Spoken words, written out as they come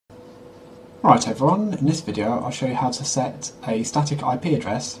Right everyone, in this video I'll show you how to set a static IP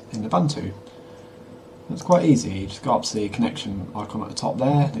address in Ubuntu. It's quite easy. You just go up to the connection icon at the top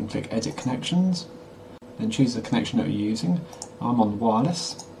there, then click Edit Connections, then choose the connection that you're using. I'm on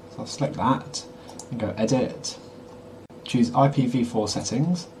wireless, so I'll select that, and go Edit, choose IPv4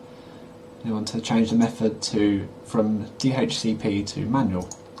 settings. You want to change the method from DHCP to manual.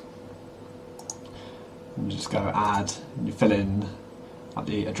 And you just go Add, and you fill in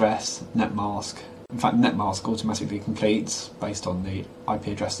the address, net mask. In fact, net mask automatically completes based on the IP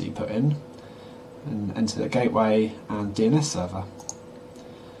address that you put in, and enter the gateway and DNS server.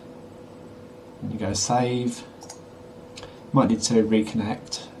 And you go save. You might need to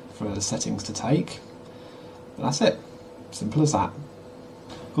reconnect for the settings to take, but that's it. Simple as that.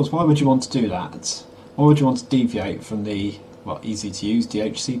 Of course, why would you want to do that? Why would you want to deviate from the easy to use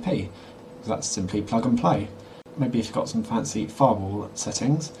DHCP? Because that's simply plug and play. Maybe if you've got some fancy firewall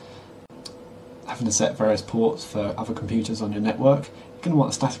settings, having to set various ports for other computers on your network, you're going to want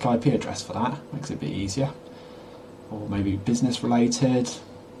a static IP address for that. Makes it a bit easier. Or maybe business related,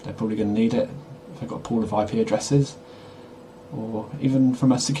 they're probably going to need it if they've got a pool of IP addresses. Or even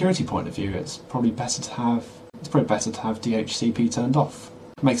from a security point of view, it's probably better to have DHCP turned off.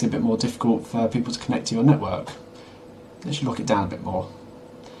 It makes it a bit more difficult for people to connect to your network. They should lock it down a bit more.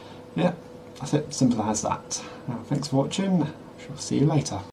 Yeah, that's it. Simple as that. Thanks for watching. I shall see you later.